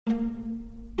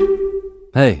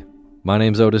Hey, my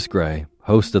name's Otis Gray,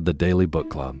 host of the Daily Book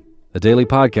Club, a daily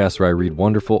podcast where I read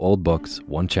wonderful old books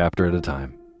one chapter at a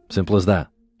time. Simple as that.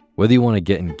 Whether you want to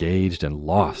get engaged and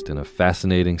lost in a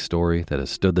fascinating story that has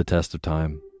stood the test of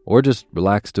time, or just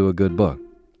relax to a good book,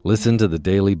 listen to the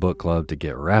Daily Book Club to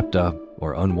get wrapped up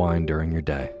or unwind during your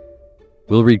day.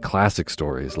 We'll read classic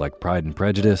stories like Pride and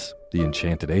Prejudice, The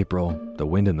Enchanted April, The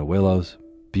Wind in the Willows,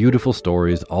 beautiful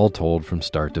stories all told from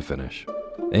start to finish.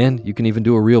 And you can even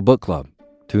do a real book club.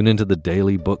 Tune into the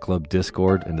Daily Book Club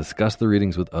Discord and discuss the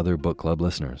readings with other book club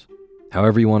listeners.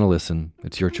 However you want to listen,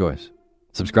 it's your choice.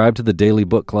 Subscribe to the Daily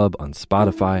Book Club on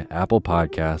Spotify, Apple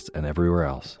Podcasts, and everywhere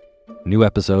else. New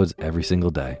episodes every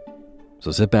single day.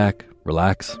 So sit back,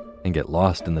 relax, and get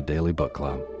lost in the Daily Book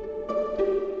Club.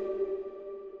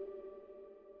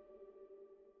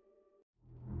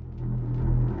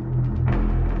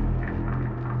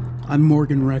 I'm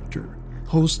Morgan Rector,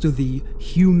 host of the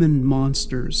Human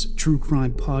Monsters True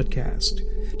Crime Podcast.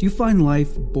 Do you find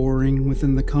life boring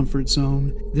within the comfort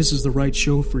zone? This is the right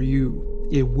show for you.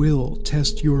 It will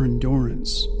test your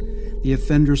endurance. The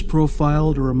offenders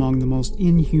profiled are among the most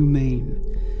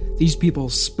inhumane. These people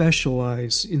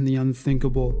specialize in the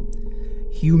unthinkable.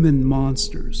 Human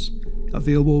Monsters,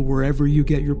 available wherever you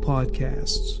get your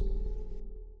podcasts.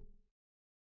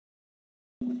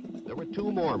 There were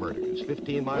two more murders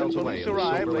 15 miles away. When police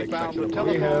arrived, they found the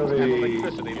telephones and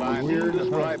electricity lines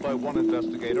described by one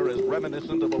investigator as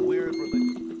reminiscent of a weird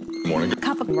religion.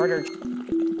 Cup of murder.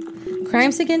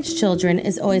 Crimes against children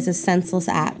is always a senseless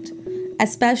act,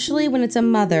 especially when it's a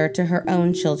mother to her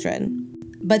own children.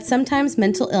 But sometimes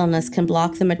mental illness can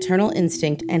block the maternal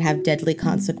instinct and have deadly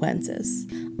consequences.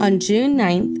 On June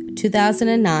 9th,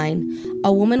 2009,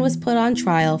 a woman was put on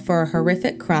trial for a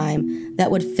horrific crime that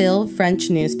would fill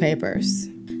French newspapers.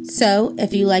 So,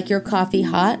 if you like your coffee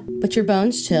hot but your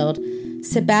bones chilled,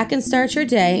 sit back and start your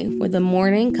day with a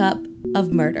morning cup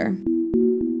of murder.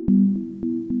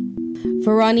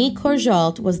 Véronique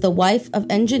Courjault was the wife of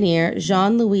engineer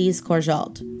Jean-Louis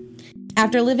Courjault.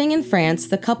 After living in France,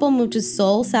 the couple moved to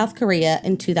Seoul, South Korea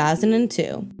in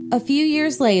 2002. A few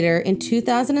years later, in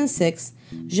 2006,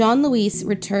 Jean-Louis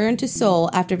returned to Seoul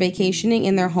after vacationing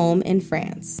in their home in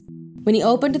France. When he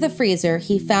opened the freezer,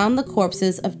 he found the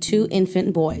corpses of two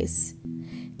infant boys.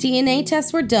 DNA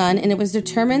tests were done, and it was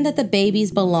determined that the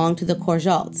babies belonged to the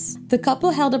Courjaults. The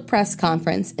couple held a press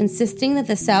conference insisting that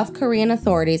the South Korean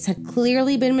authorities had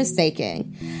clearly been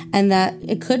mistaken and that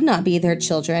it could not be their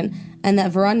children and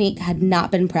that Veronique had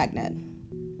not been pregnant.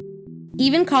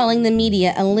 Even calling the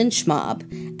media a lynch mob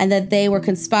and that they were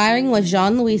conspiring with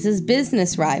Jean-Louis's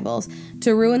business rivals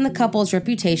to ruin the couple's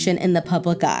reputation in the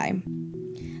public eye.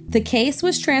 The case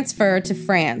was transferred to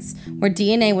France, where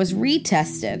DNA was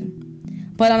retested.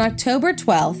 But on October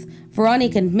 12th,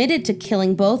 Veronique admitted to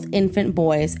killing both infant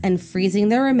boys and freezing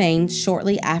their remains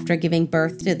shortly after giving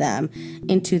birth to them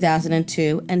in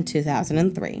 2002 and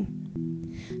 2003.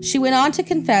 She went on to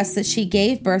confess that she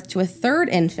gave birth to a third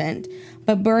infant,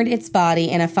 but burned its body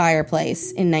in a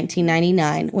fireplace in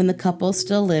 1999 when the couple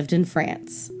still lived in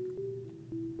France.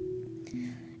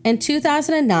 In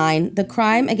 2009, the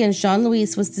crime against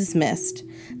Jean-Louis was dismissed.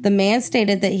 The man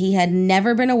stated that he had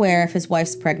never been aware of his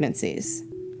wife's pregnancies.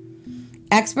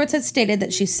 Experts had stated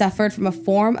that she suffered from a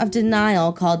form of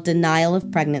denial called denial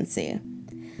of pregnancy.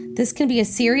 This can be a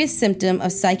serious symptom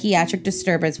of psychiatric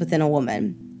disturbance within a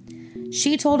woman.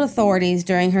 She told authorities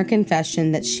during her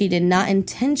confession that she did not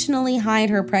intentionally hide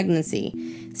her pregnancy,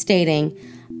 stating,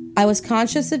 "I was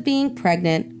conscious of being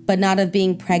pregnant, but not of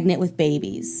being pregnant with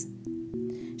babies."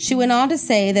 She went on to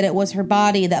say that it was her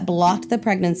body that blocked the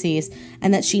pregnancies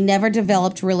and that she never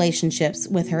developed relationships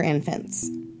with her infants.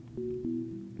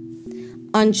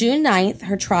 On June 9th,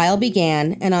 her trial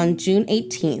began, and on June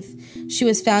 18th, she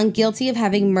was found guilty of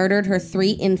having murdered her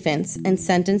 3 infants and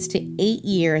sentenced to 8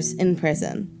 years in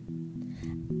prison.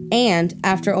 And,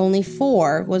 after only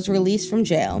 4, was released from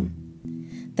jail.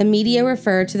 The media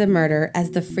referred to the murder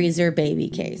as the freezer baby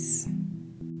case.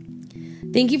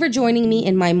 Thank you for joining me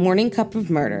in my morning cup of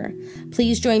murder.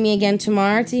 Please join me again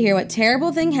tomorrow to hear what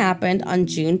terrible thing happened on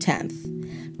June 10th.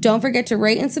 Don't forget to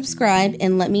rate and subscribe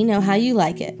and let me know how you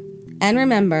like it. And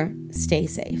remember, stay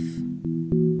safe.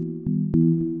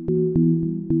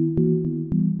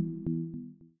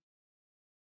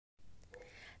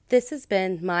 This has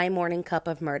been My Morning Cup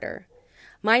of Murder.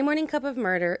 My Morning Cup of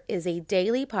Murder is a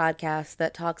daily podcast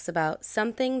that talks about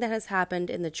something that has happened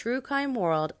in the true crime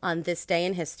world on this day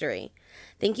in history.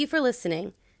 Thank you for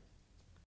listening.